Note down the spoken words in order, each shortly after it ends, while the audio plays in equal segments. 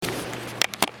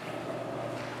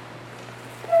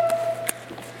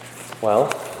Well,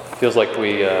 feels like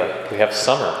we have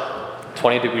summer,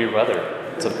 20-degree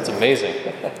weather. It's amazing.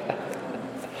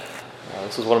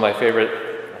 This is one of my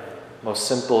favorite, most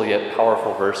simple yet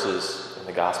powerful verses in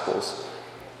the Gospels.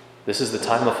 This is the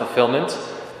time of fulfillment.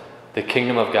 The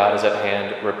kingdom of God is at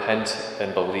hand. Repent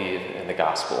and believe in the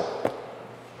gospel.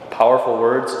 Powerful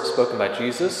words spoken by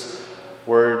Jesus,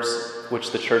 words which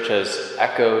the church has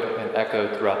echoed and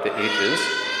echoed throughout the ages,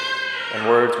 and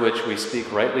words which we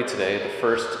speak rightly today, the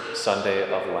first Sunday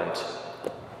of Lent.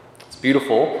 It's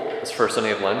beautiful, this first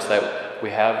Sunday of Lent, that we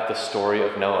have the story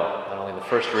of Noah, not only in the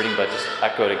first reading, but just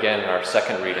echoed again in our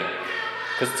second reading.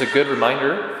 Because it's a good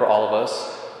reminder for all of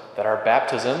us that our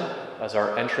baptism is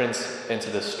our entrance into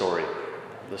this story,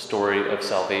 the story of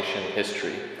salvation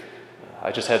history.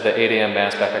 I just had the 8 a.m.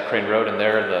 Mass back at Crane Road, and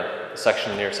there in the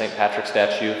section near St. Patrick's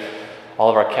statue, all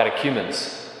of our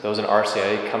catechumens, those in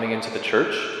RCIA, coming into the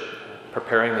church,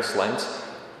 preparing this Lent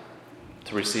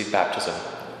to receive baptism,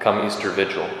 come Easter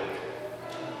Vigil.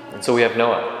 And so we have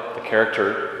Noah, the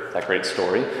character, that great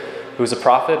story, who is a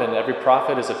prophet, and every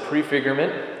prophet is a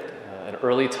prefigurement, an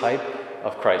early type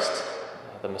of Christ,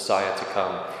 the Messiah to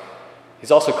come.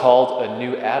 He's also called a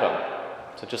new Adam.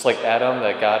 So just like Adam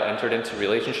that God entered into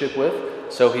relationship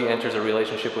with, so he enters a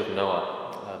relationship with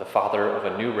Noah, the father of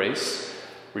a new race,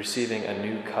 receiving a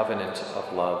new covenant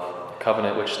of love, a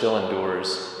covenant which still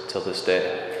endures till this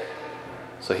day.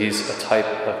 So he's a type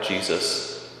of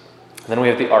Jesus. And then we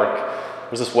have the Ark.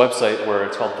 There's this website where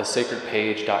it's called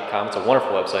thesacredpage.com. It's a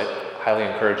wonderful website. I highly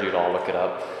encourage you to all look it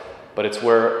up. But it's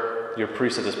where your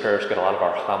priests of this parish get a lot of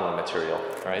our homily material,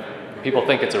 right? People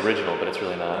think it's original, but it's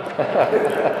really not.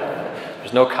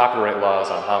 There's no copyright laws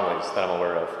on homilies that I'm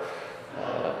aware of.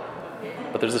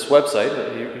 But there's this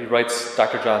website. He writes,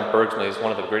 Dr. John Bergsma is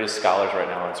one of the greatest scholars right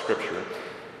now on Scripture.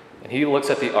 And he looks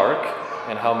at the Ark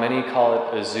and how many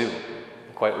call it a zoo.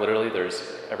 Quite literally, there's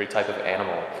every type of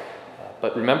animal.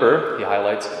 But remember, he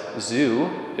highlights, zoo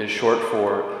is short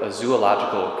for a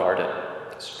zoological garden.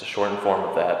 It's just a shortened form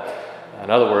of that. In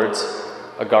other words,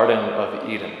 a garden of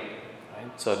Eden.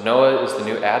 Right? So Noah is the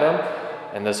new Adam,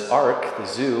 and this Ark, the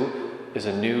zoo, is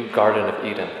a new Garden of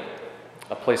Eden.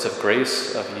 A place of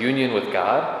grace, of union with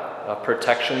God, of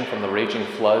protection from the raging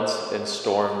floods and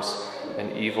storms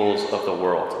and evils of the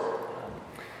world.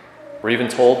 We're even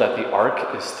told that the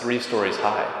Ark is 3 stories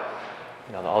high.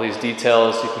 You know, all these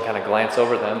details, you can kind of glance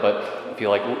over them, but if you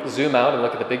zoom out and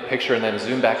look at the big picture and then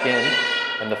zoom back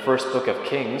in the first book of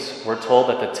Kings, we're told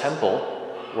that the temple,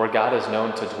 where God is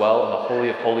known to dwell in the Holy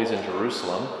of Holies in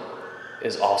Jerusalem,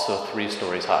 is also 3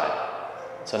 stories high.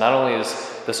 So not only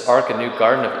is this Ark a new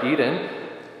Garden of Eden,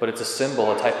 but it's a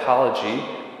symbol, a typology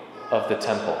of the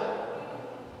temple.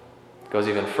 It goes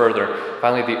even further.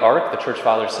 Finally, the Ark, the Church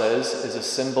Father says, is a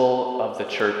symbol of the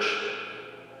church.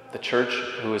 The church,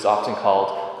 who is often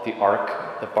called the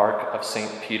Ark, the bark of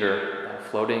St. Peter,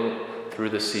 floating through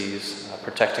the seas,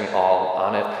 protecting all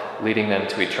on it, leading them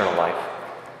to eternal life.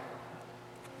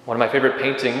 One of my favorite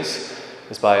paintings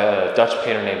is by a Dutch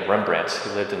painter named Rembrandt.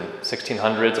 He lived in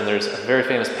 1600s, and there's a very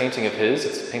famous painting of his.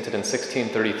 It's painted in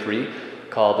 1633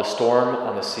 called The Storm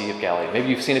on the Sea of Galilee. Maybe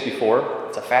you've seen it before.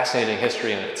 It's a fascinating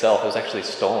history in itself. It was actually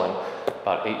stolen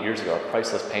about 8 years ago, a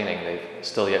priceless painting. They've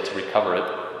still yet to recover it.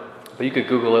 But you could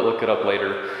Google it, look it up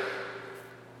later.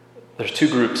 There's 2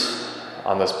 groups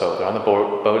on this boat. They're on the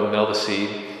boat in the middle of the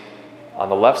sea. On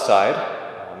the left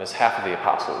side is half of the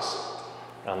apostles.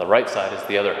 And on the right side is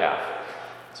the other half.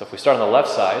 So if we start on the left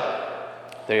side,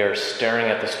 they are staring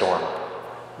at the storm.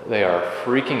 They are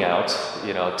freaking out,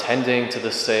 tending to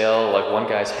the sail, like one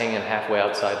guy's hanging halfway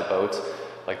outside the boat,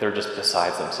 like they're just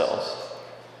beside themselves.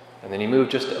 And then you move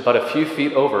just about a few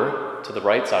feet over to the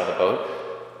right side of the boat,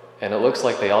 and it looks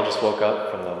like they all just woke up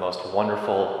from the most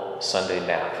wonderful Sunday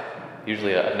nap.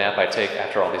 Usually a nap I take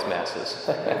after all these masses.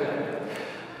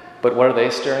 But what are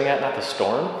they staring at? Not the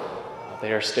storm.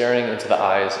 They are staring into the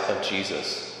eyes of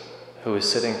Jesus, who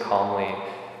is sitting calmly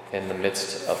in the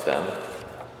midst of them.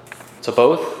 So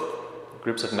both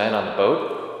groups of men on the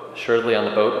boat, assuredly on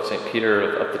the boat of St.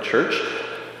 Peter of the church,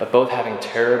 but both having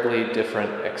terribly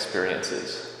different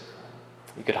experiences.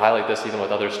 You could highlight this even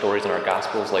with other stories in our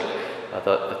Gospels, like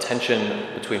the tension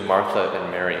between Martha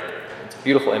and Mary. It's a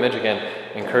beautiful image. Again,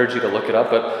 I encourage you to look it up,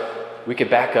 but we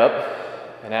could back up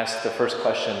and ask the first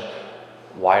question,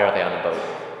 why are they on the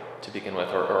boat to begin with,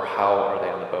 or how are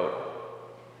they on the boat?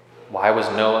 Why was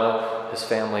Noah, his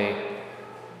family,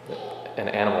 and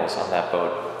animals on that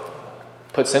boat?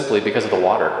 Put simply, because of the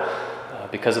water,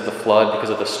 because of the flood, because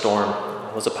of the storm.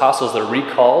 Those apostles, they're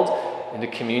recalled into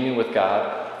communion with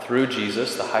God through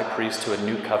Jesus, the high priest, to a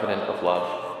new covenant of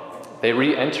love. They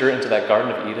re-enter into that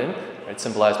Garden of Eden, right,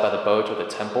 symbolized by the boat or the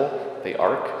temple, the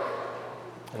Ark,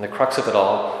 And the crux of it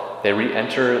all, they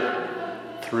re-enter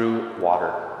through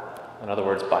water. In other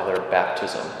words, by their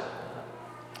baptism.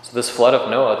 So this flood of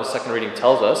Noah, the second reading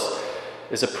tells us,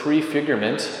 is a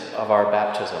prefigurement of our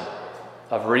baptism,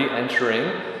 of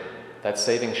re-entering that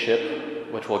saving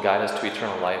ship which will guide us to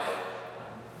eternal life,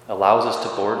 allows us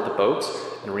to board the boat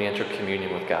and re-enter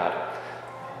communion with God.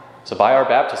 So by our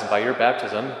baptism, by your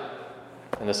baptism,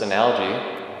 in this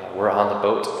analogy, we're on the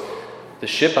boat. The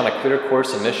ship on a clear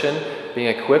course of mission, being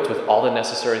equipped with all the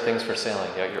necessary things for sailing.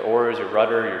 You got your oars, your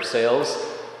rudder, your sails.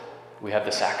 We have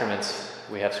the sacraments.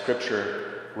 We have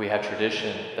scripture. We have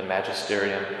tradition, the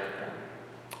magisterium.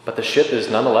 But the ship is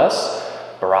nonetheless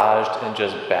barraged and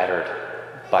just battered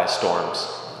by storms,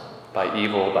 by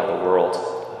evil, by the world,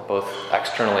 both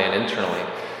externally and internally.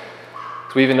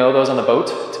 So we even know those on the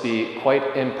boat to be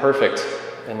quite imperfect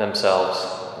in themselves.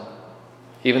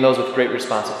 Even those with great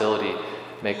responsibility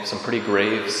make some pretty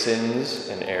grave sins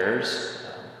and errors,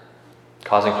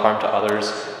 causing harm to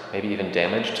others, maybe even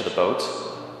damage to the boat.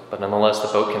 But nonetheless, the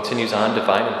boat continues on,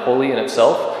 divine and holy in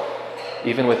itself,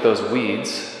 even with those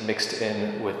weeds mixed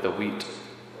in with the wheat.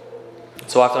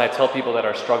 So often I tell people that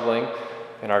are struggling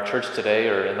in our church today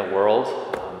or in the world,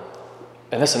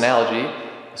 in this analogy,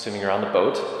 assuming you're on the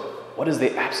boat, what is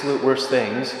the absolute worst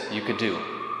things you could do?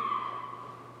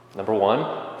 Number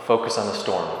one, focus on the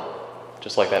storm,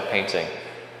 just like that painting.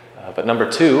 But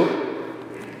number two,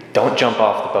 don't jump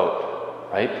off the boat,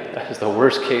 right? That is the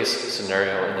worst case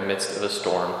scenario in the midst of a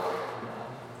storm.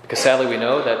 Because sadly we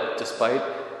know that despite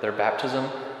their baptism,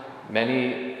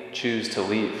 many choose to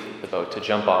leave the boat, to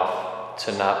jump off,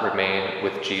 to not remain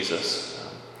with Jesus,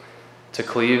 to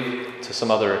cleave to some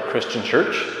other Christian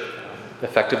church,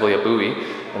 effectively a buoy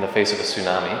in the face of a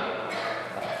tsunami.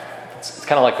 It's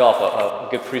kind of like golf. A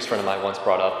good priest friend of mine once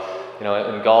brought up,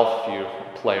 in golf, if you're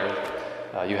a player,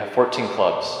 you have 14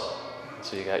 clubs.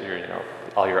 So you got your,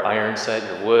 all your iron set,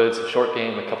 your woods, a short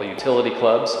game, a couple of utility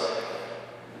clubs.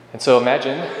 And so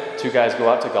imagine two guys go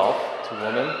out to golf, two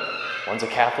women, one's a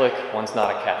Catholic, one's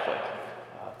not a Catholic.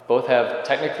 Both have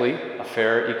technically a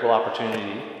fair, equal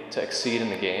opportunity to exceed in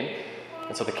the game.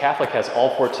 And so the Catholic has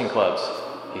all 14 clubs.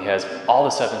 He has all the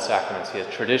 7 sacraments. He has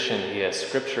tradition. He has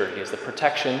scripture. He has the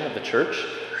protection of the church.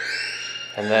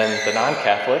 And then the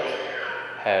non-Catholic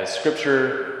has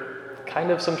scripture,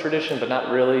 kind of some tradition, but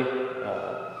not really,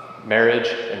 marriage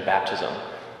and baptism.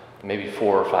 Maybe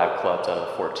 4 or 5 clubs out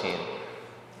of 14.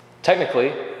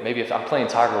 Technically, maybe if I'm playing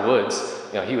Tiger Woods,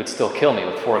 he would still kill me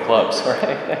with 4 clubs,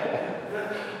 right?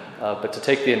 But to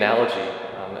take the analogy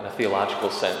in a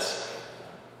theological sense,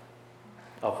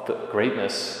 of the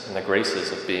greatness and the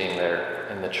graces of being there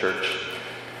in the church.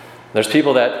 There's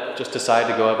people that just decide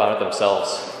to go about it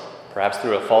themselves, perhaps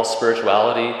through a false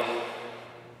spirituality,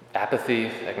 apathy,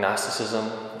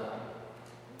 agnosticism.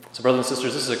 So brothers and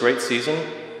sisters, this is a great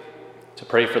season to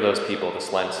pray for those people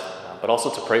this Lent, but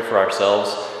also to pray for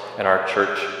ourselves and our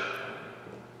church.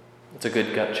 It's a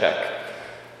good gut check.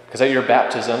 Because at your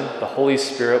baptism, the Holy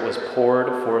Spirit was poured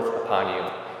forth upon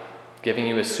you, giving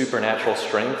you his supernatural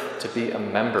strength to be a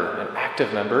member, an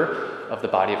active member of the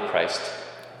body of Christ,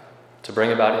 to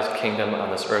bring about his kingdom on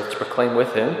this earth, to proclaim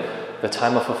with him the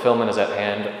time of fulfillment is at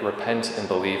hand, repent and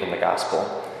believe in the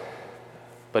gospel.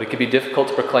 But it can be difficult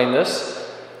to proclaim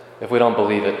this if we don't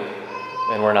believe it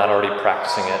and we're not already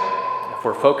practicing it. If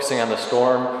we're focusing on the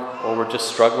storm or we're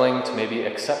just struggling to maybe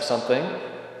accept something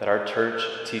that our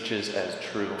church teaches as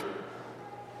true.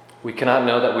 We cannot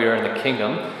know that we are in the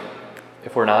kingdom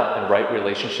if we're not in right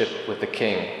relationship with the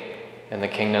King and the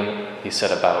kingdom he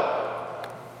set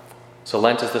about. So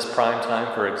Lent is this prime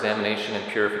time for examination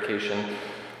and purification.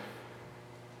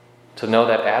 To know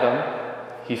that Adam,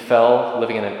 he fell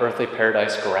living in an earthly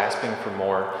paradise, grasping for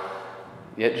more.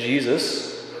 Yet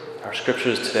Jesus, our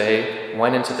scriptures today,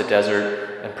 went into the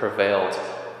desert and prevailed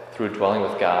through dwelling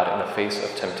with God in the face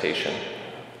of temptation.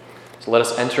 So let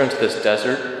us enter into this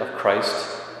desert of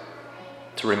Christ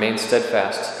to remain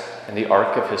steadfast in the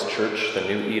ark of his church, the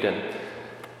new Eden,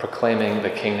 proclaiming the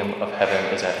kingdom of heaven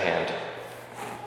is at hand.